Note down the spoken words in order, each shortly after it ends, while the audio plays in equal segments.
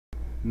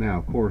Now,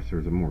 of course,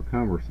 there's a more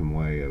cumbersome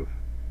way of,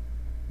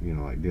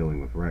 like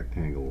dealing with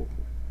rectangle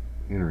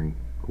entering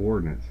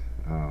coordinates.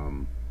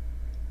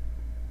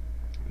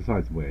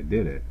 Besides the way I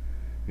did it,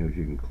 is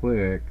you can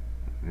click,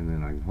 and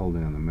then I can hold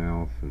down the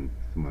mouse, and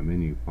so my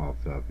menu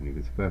pops up, and you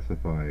can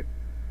specify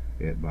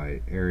it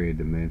by area,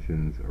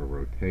 dimensions, or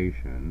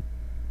rotation.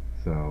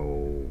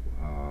 So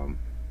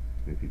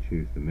if you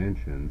choose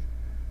dimensions,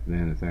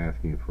 then it's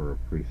asking for a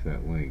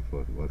preset length.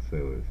 Let's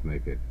say let's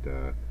make it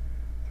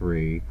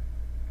 3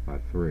 by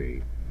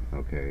 3.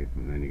 Okay,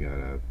 and then you got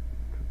a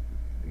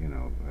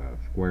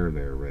square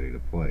there ready to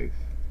place.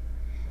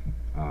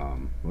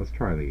 Let's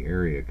try the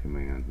area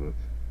command.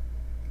 Let's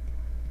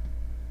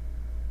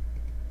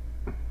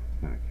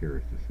kind of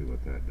curious to see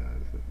what that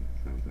does. It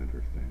sounds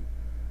interesting.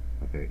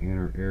 Okay,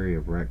 enter area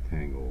of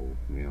rectangle.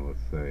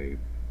 Let's say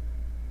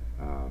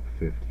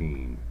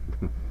 15.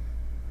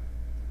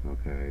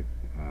 Okay.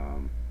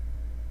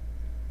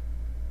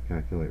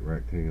 Calculate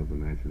rectangle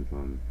dimensions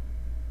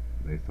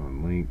based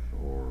on length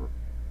or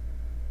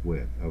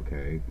width.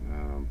 Okay.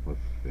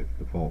 It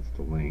defaults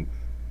to length,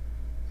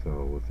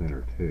 so let's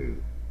enter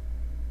 2.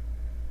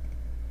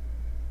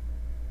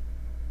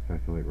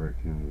 Calculate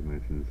rectangle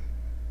dimensions.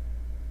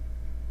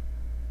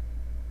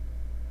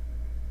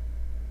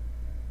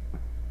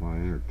 Well, I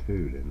entered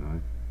 2, didn't I?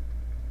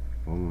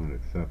 Well, I'm going to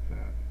accept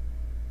that.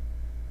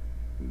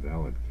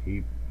 Invalid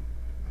keep.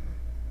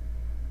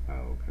 Oh,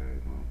 okay.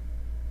 Well,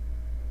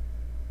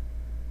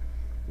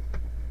 just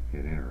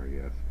hit enter, I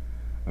guess.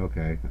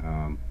 Okay.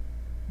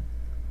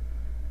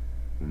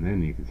 And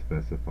then you can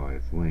specify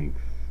its length.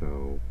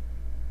 So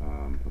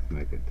let's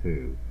make it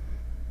 2.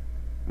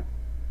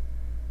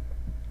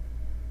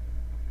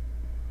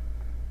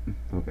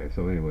 Okay.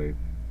 So anyway.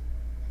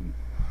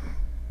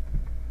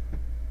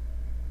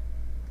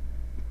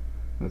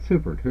 Not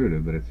super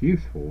intuitive, but it's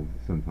useful.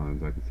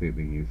 Sometimes I can see it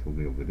being useful to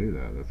be able to do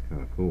that. That's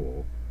kind of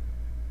cool.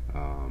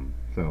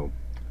 So,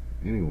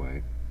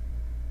 anyway.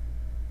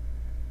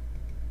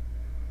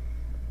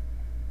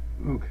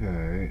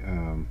 Okay.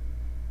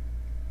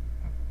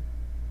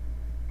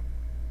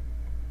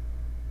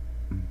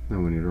 Now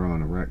when you're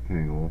drawing a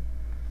rectangle,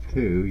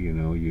 too,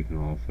 you can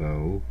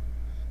also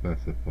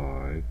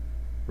specify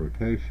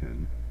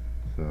rotation.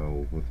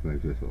 So, let's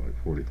make this like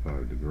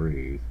 45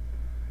 degrees.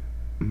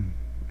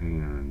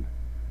 And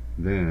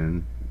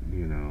then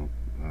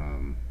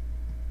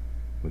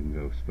we can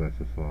go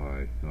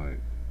specify like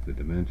the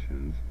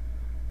dimensions,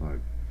 like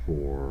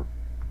 4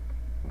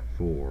 by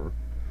 4.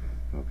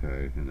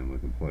 Okay, and then we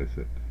can place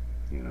it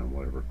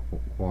whatever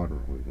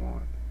quadrant we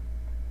want.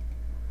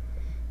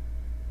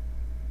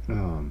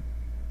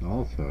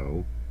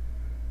 Also,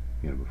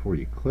 before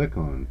you click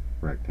on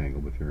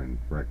rectangle, but you're in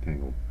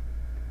rectangle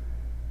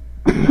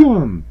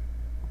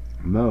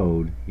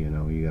mode, you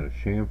got a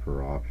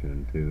chamfer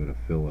option too, and a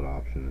fillet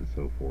option, and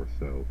so forth.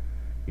 So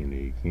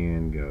you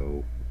can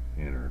go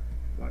enter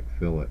like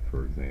fillet,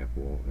 for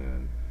example,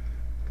 and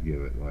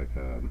give it like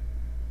a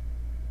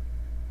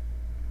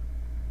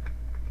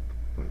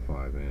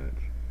 0.5 inch.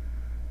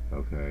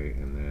 Okay,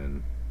 and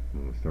then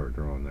when we start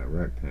drawing that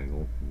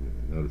rectangle,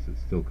 notice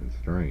it's still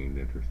constrained,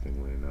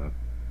 interestingly enough.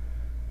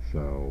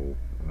 So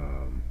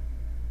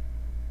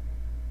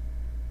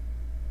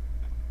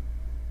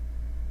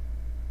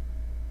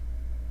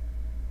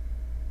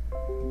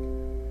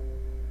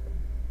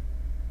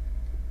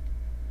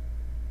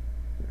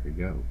there you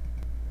go.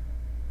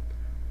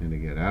 And to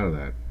get out of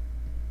that,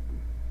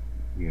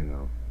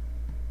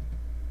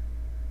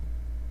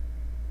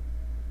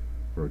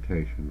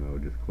 rotation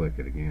mode, just click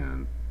it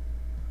again.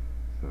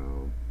 So I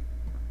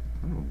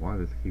don't know why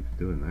this keeps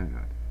doing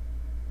that.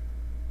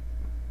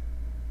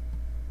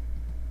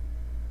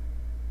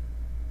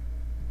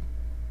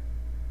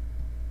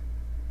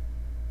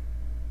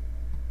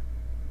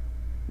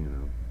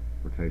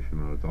 Rotation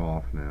mode's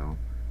off now,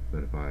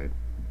 but if I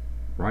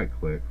right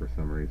click, for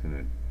some reason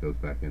it goes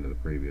back into the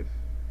previous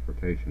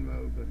rotation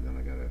mode, but then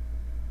I gotta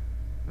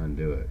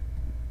undo it.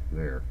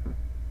 There.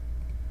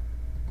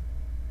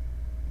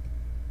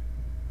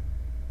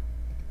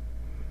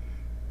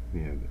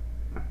 Yeah.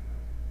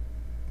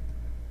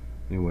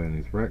 Anyway, in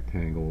these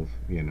rectangles,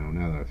 now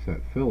that I've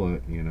set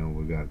fillet,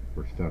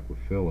 we're stuck with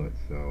fillet,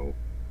 so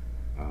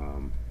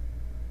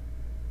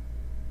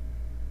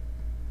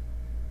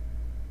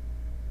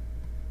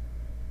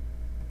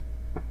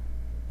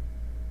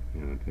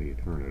until you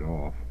turn it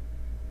off.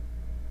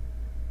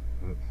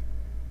 Oops.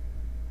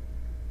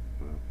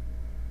 Well,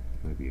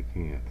 maybe you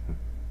can't.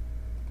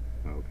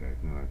 Okay,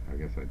 no, I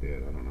guess I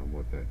did. I don't know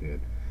what that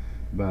did.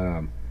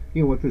 But,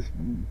 what this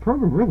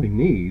program really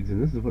needs,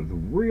 and this is what's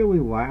really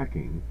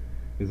lacking,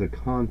 is a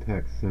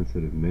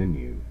context-sensitive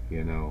menu,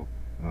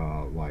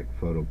 like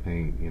Photo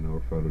Paint,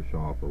 or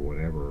Photoshop or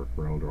whatever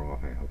CorelDRAW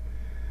have.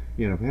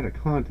 If it had a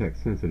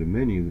context-sensitive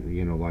menu,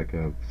 like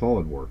a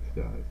SolidWorks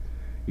does,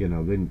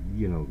 then,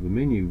 the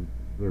menu,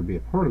 there'd be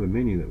a part of the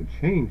menu that would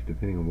change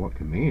depending on what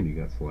command you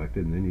got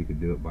selected, and then you could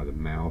do it by the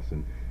mouse,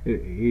 and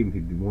even if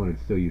you wanted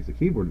to still use the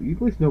keyboard, you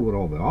at least know what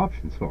all the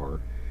options are.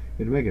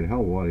 it'd make it a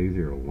hell of a lot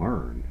easier to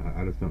learn.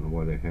 I just don't know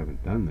why they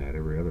haven't done that.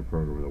 Every other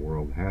program in the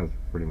world has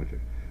pretty much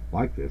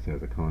like this,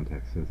 has a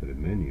context-sensitive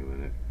menu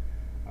in it.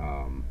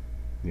 Um,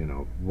 you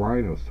know,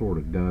 Rhino sort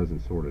of does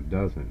and sort of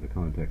doesn't. The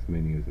context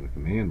menu is in the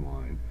command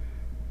line,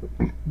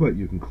 but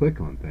you can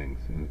click on things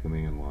in the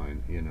command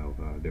line, you know,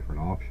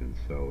 different options,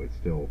 so it's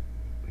still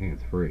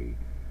hands-free.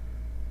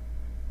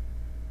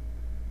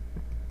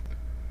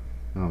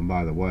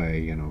 By the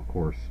way, you know, of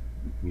course,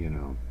 you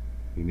know,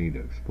 you need to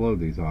explode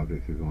these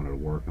objects if you want to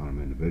work on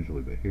them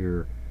individually, but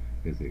here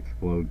is the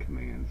explode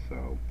command,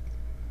 so,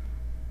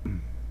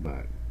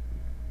 but,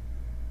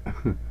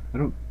 I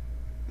don't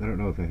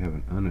know if they have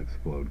an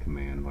unexplode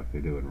command like they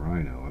do in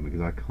Rhino. I mean,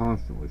 because I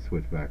constantly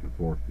switch back and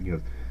forth,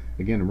 because,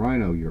 again, in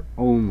Rhino, you're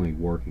only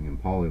working in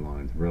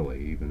polylines,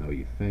 really, even though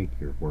you think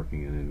you're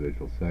working in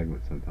individual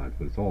segments sometimes,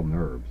 but it's all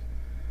NURBS.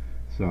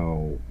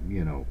 So,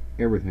 you know,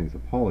 everything's a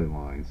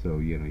polyline, so,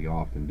 you know, you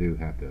often do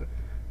have to,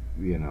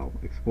 you know,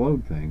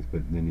 explode things,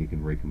 but then you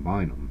can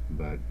recombine them.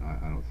 But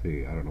I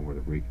don't know where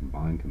the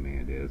recombine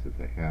command is, if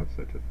they have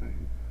such a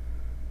thing.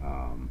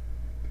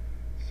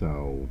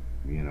 So,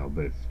 you know,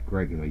 but it's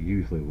great because I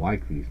usually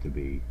like these to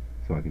be,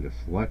 so I can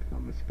just select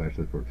them,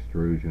 especially for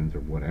extrusions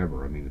or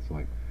whatever. I mean, it's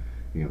like,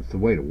 you know, it's the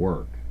way to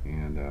work.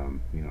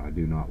 And, you know, I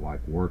do not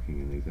like working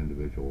in these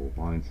individual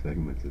line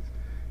segments. It's,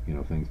 you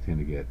know, things tend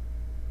to get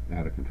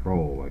out of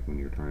control, like when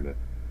you're trying to,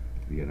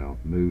 you know,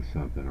 move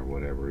something or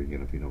whatever. You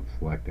know, if you don't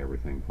select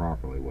everything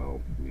properly, well,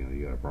 you know,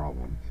 you got a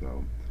problem.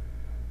 So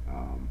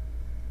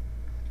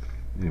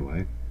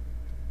anyway,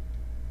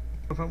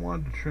 if I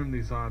wanted to trim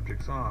these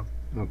objects off,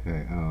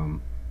 okay,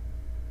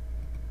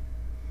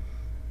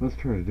 let's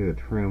try to do a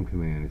trim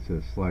command. It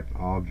says select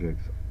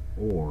objects,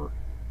 or,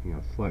 you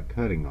know, select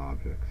cutting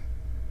objects.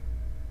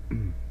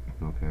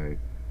 Okay,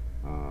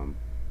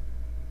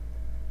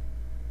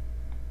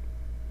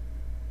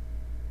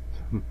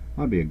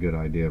 might be a good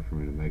idea for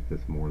me to make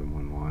this more than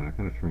one line. I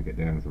kind of shrink it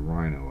down. As a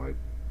Rhino, I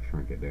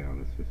shrink it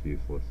down. It's just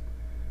useless.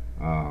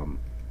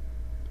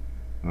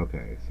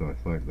 Okay, so I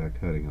select that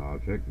cutting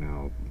object.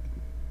 Now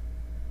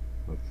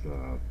let's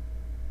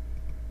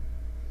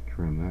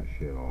trim that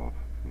shit off.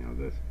 You know,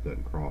 this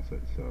doesn't cross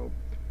it. So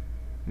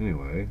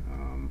anyway,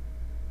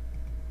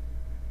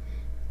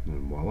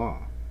 and voila.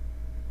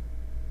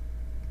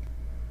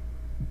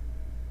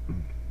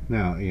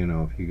 Now, you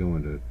know, if you go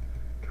into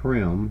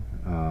trim,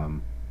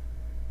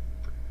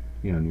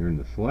 you know, and you're in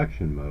the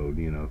selection mode,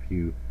 you know, if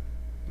you,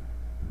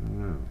 I don't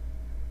know.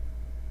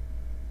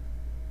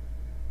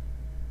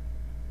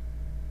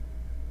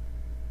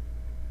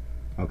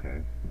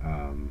 Okay.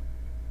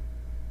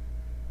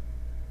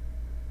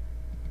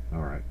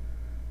 Alright.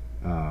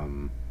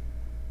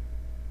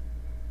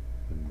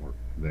 Didn't work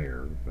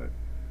there, but,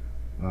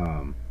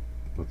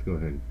 let's go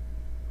ahead.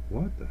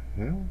 What the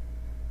hell?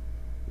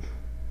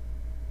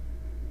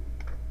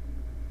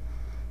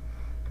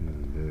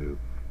 Undo.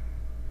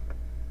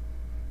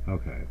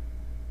 Okay,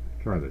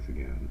 try this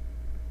again.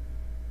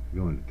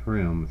 Go into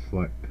trim,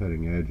 select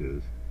cutting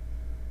edges.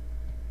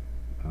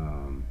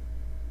 I'm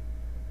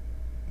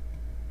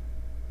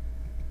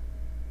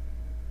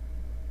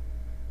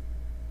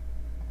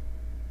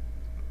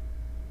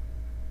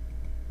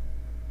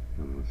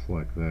going to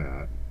select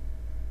that.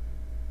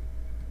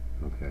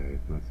 Okay,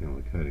 that's the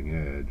only cutting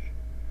edge.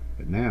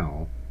 But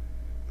now,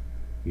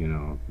 you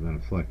know, then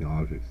I'm selecting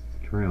objects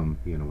to trim.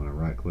 You know, when I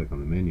right click on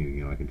the menu,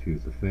 you know, I can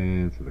choose the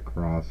fence or the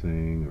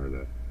crossing or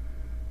the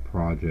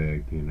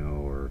project, you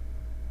know, or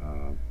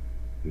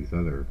these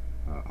other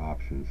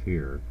options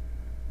here.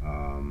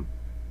 Well,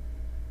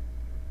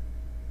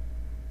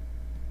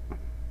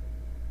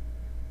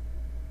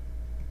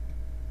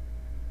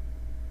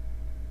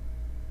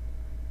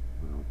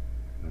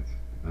 that's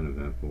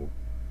uneventful.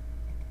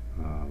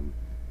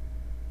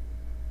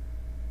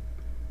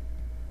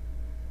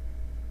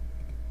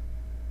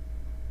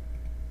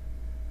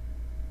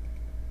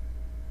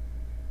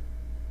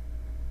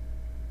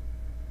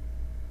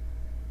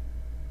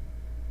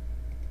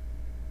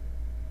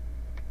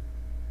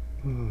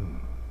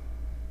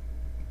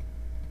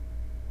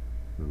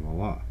 And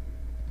voila.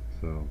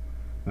 So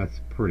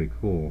that's pretty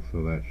cool.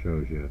 So that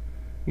shows you,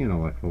 you know,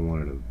 like if I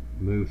wanted to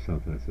move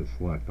something that says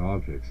select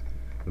objects.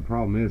 The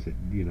problem is that,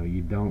 you know,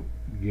 you don't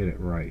get it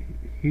right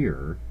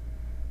here.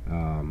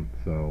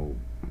 So,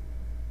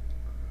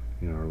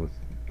 you know, let's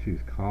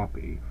choose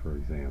copy, for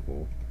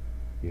example,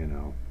 you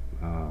know,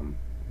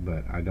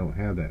 but I don't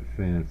have that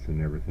fence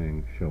and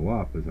everything show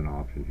up as an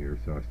option here,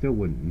 so I still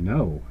wouldn't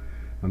know.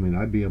 I mean,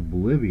 I'd be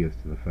oblivious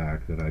to the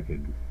fact that I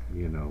could,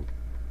 you know,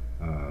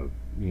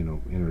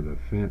 enter the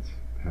fence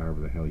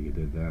however the hell you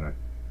did that. I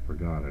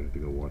forgot. I had to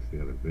go watch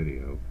the other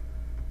video.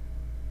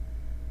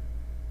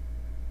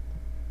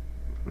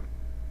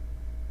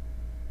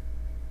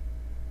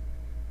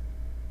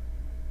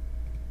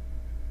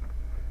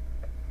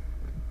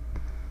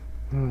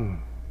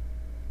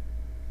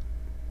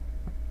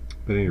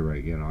 But at any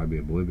rate, you know, I'd be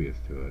oblivious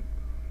to it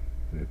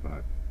if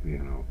I, you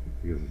know,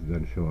 because it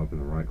doesn't show up in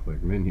the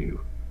right-click menu.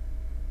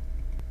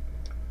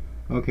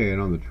 Okay,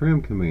 and on the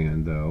trim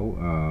command,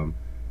 though,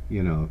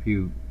 you know, if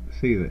you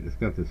see that it's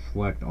got this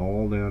select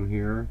all down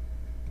here.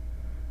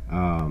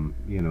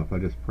 You know, if I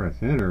just press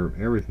enter,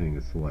 everything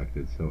is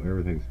selected, so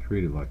everything's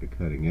treated like a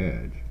cutting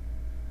edge.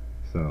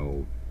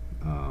 So,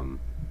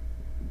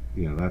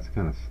 you know, that's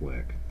kind of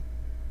slick.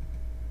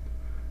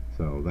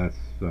 So that's,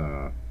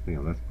 you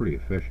know, that's pretty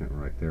efficient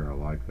right there. I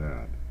like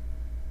that.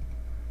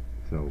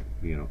 So,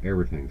 you know,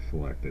 everything's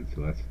selected.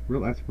 So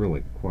that's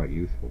really quite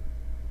useful.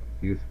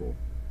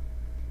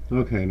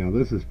 Okay, now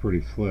this is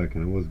pretty slick,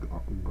 and I was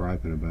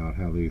griping about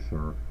how these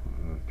are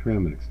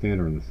trim and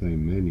extender in the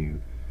same menu.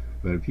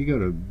 But if you go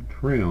to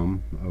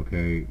trim,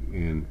 okay,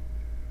 and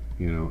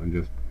you know, and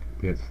just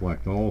hit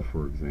select all,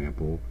 for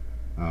example,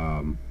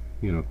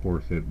 you know, of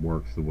course it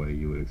works the way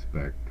you would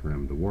expect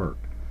trim to work.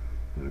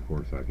 And of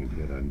course I can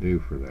hit undo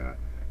for that.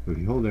 But if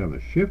you hold down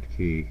the shift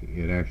key,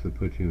 it actually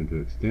puts you into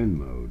extend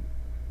mode.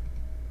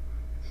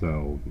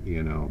 So,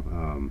 you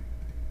know,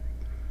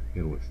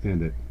 it'll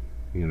extend it,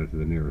 you know, to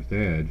the nearest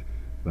edge,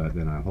 but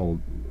then I hold,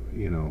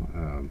 you know,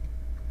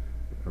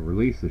 I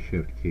release the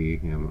shift key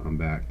and I'm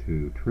back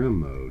to trim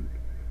mode.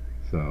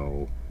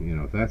 So, you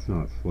know, if that's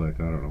not slick,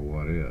 I don't know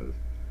what is.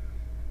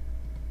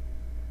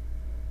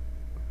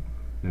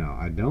 Now,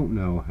 I don't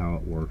know how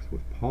it works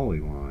with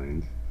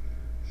polylines,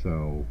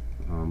 so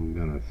I'm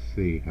going to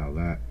see how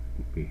that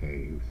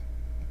behaves.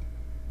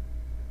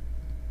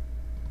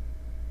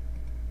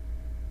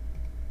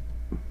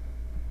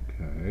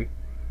 Okay.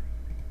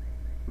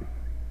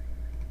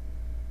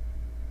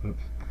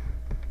 Oops.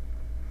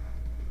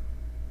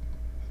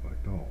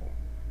 Select all.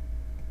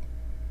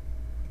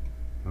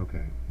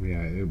 Okay.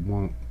 Yeah, it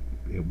won't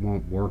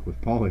work with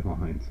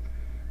polylines.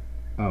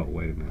 Oh,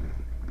 wait a minute.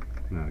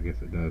 No, I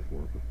guess it does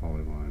work with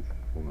polylines.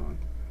 Hold on.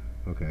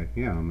 Okay,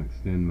 yeah, I'm in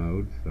extend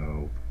mode,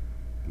 so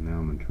now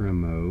I'm in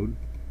trim mode.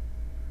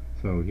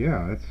 So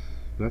yeah,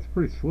 that's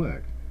pretty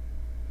slick.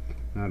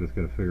 Now I just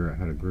got to figure out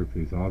how to group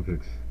these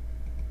objects,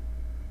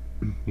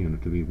 you know,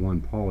 to be one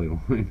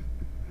polyline,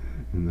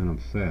 and then I'm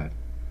set.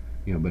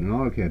 You know, but in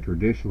AutoCAD,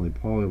 traditionally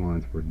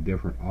polylines were a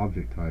different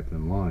object type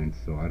than lines,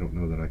 so I don't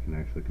know that I can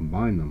actually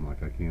combine them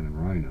like I can in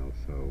Rhino,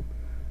 so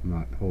I'm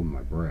not holding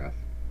my breath.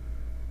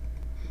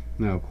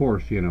 Now, of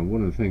course, you know,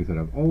 one of the things that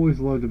I've always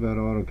loved about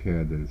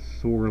AutoCAD that is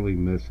sorely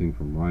missing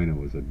from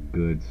Rhino is a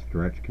good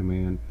stretch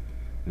command.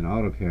 And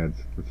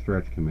AutoCAD's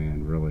stretch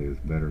command really is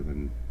better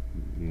than,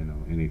 you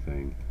know,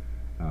 anything,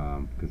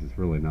 because it's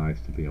really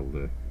nice to be able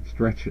to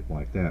stretch it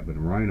like that. But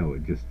in Rhino,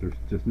 there's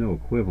just no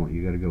equivalent.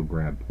 You got to go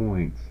grab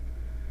points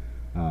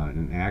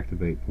and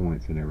activate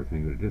points and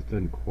everything, but it just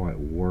doesn't quite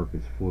work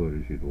as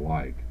fluid as you'd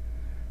like.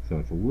 So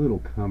it's a little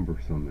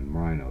cumbersome in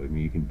Rhino. I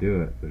mean, you can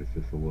do it, but it's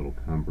just a little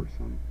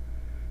cumbersome.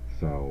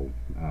 So,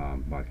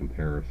 by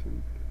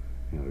comparison,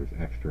 you know, there's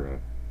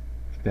extra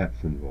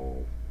steps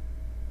involved.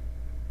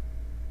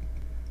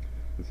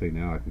 Let's see,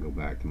 now I can go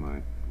back to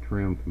my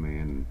trim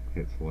command and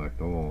hit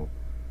select all.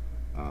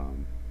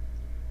 And,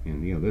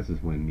 you know, this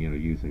is when, you know,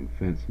 using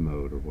fence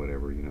mode or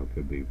whatever, you know,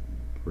 could be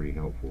pretty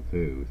helpful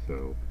too.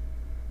 So,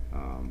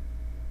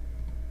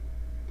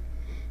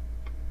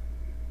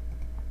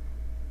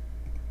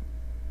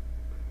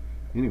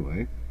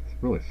 anyway,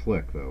 it's really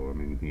slick though. I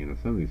mean, you know,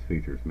 some of these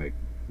features make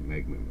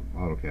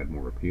AutoCAD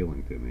more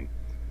appealing to me.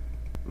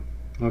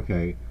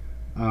 Okay,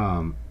 you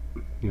know,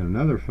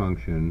 another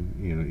function,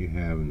 you know, you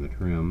have in the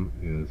trim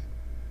is,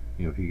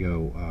 you know, if you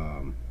go,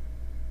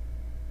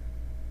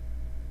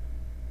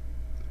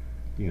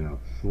 you know,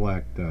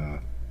 select,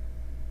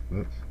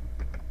 oops,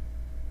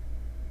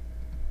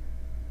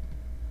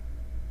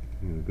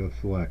 you know, go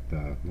select,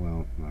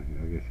 well, I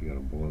guess you got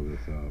to blow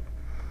this up.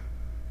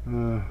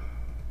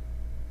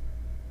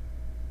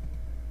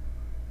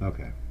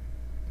 Okay,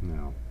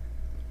 now,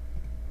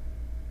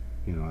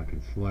 you know, I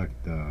can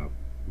select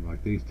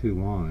like these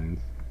two lines.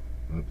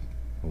 Oops,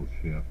 hold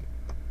shift,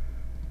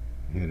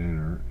 hit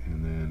enter,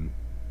 and then,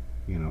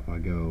 you know, if I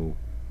go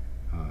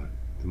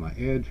to my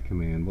edge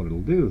command, what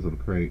it'll do is it'll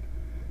create,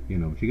 you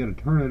know, but you got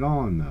to turn it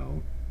on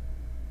though,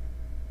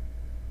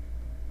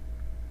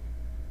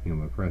 you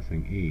know, by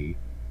pressing E.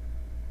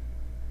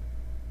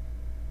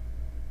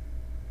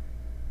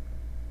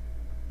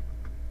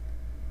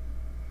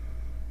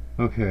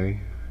 Okay,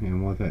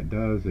 and what that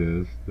does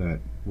is that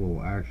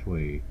will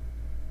actually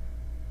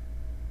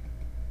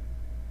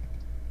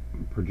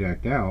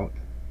project out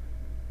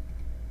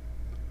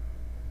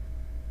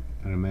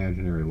an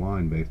imaginary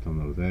line based on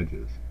those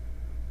edges.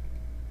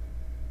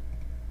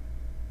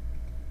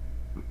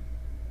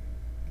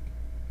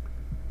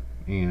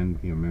 And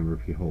you know, remember,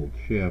 if you hold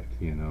shift,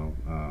 you know,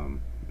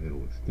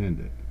 it'll extend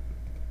it.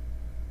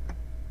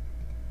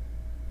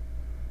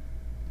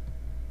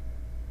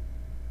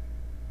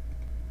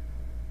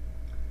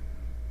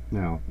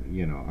 Now,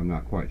 you know, I'm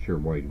not quite sure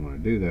why you'd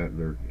want to do that.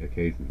 There are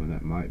occasions when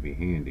that might be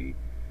handy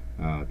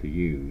to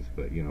use,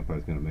 but you know, if I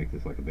was going to make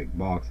this like a big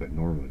box, I'd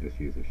normally just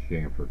use a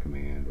chamfer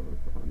command,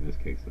 or in this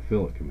case the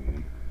fillet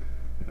command.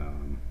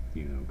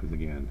 You know, because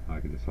again, I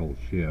can just hold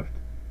shift,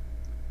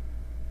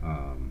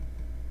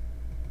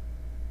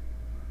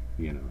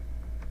 you know,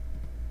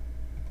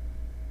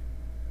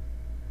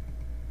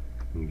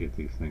 and get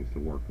these things to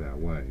work that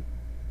way.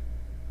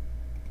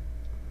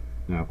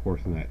 Now, of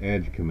course, in that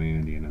edge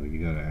command, you know,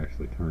 you got to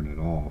actually turn it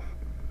off.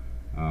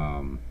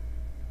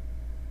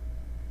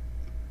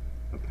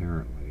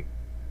 Apparently.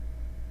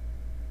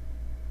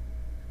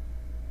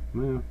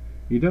 Well,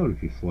 you don't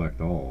if you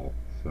select all.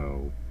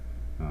 So,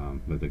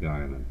 but the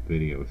guy in the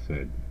video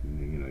said,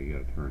 you know, you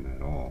got to turn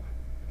that off.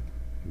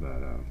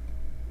 But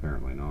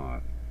apparently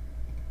not.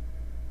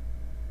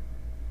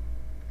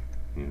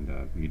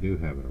 And you do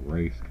have an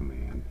erase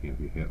command. You know,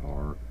 if you hit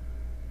R,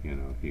 you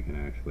know, you can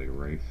actually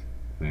erase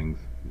things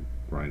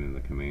right in the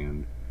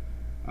command.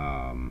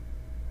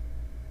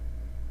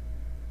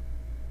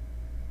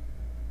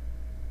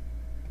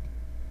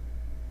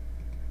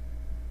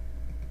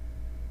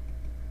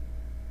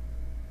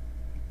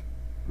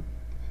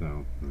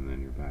 So, and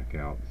then you're back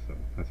out, so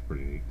that's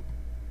pretty neat.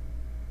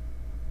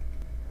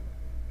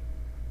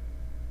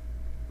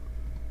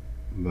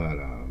 But,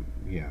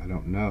 yeah, I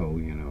don't know,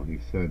 you know, he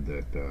said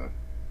that,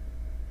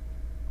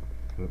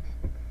 oops.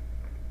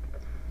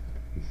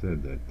 He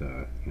said that,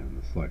 you know, in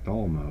the select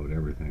all mode,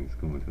 everything's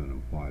going to an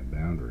implied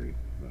boundary,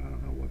 but I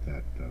don't know what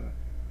that,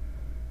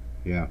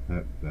 yeah,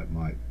 that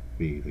might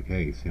be the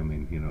case. I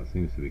mean, you know, it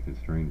seems to be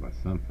constrained by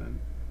something.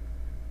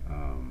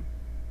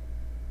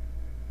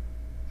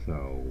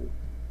 So,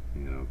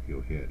 you know, if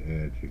you'll hit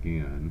edge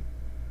again,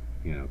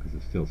 you know, because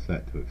it's still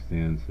set to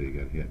extend, so you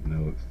got to hit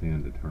no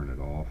extend to turn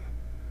it off.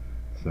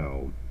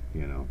 So,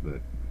 you know,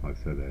 but like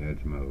I said, that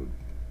edge mode.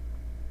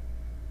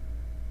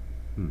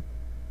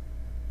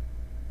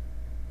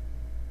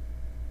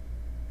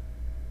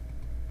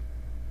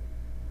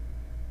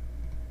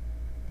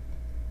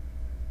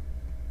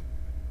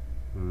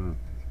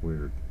 It's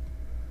weird.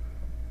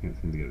 Can't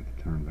seem to get it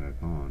to turn back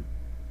on.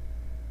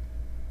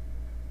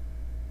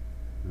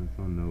 It's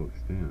on no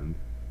extend.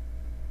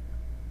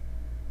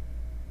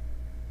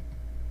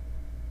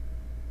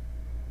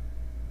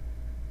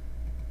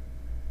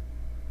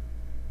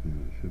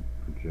 And it should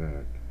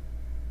project.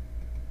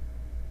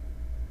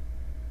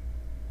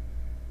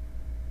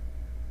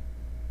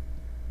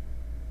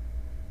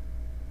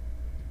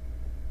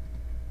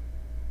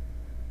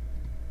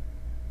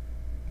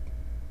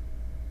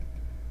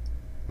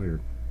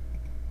 Weird.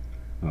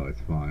 Oh, it's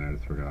fine. I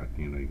just forgot.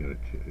 You know, you gotta,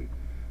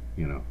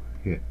 you know,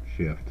 hit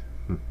shift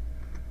to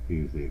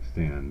use the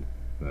extend,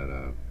 but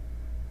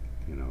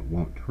you know, it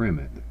won't trim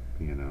it.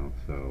 You know,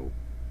 so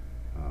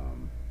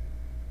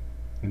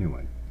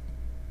anyway.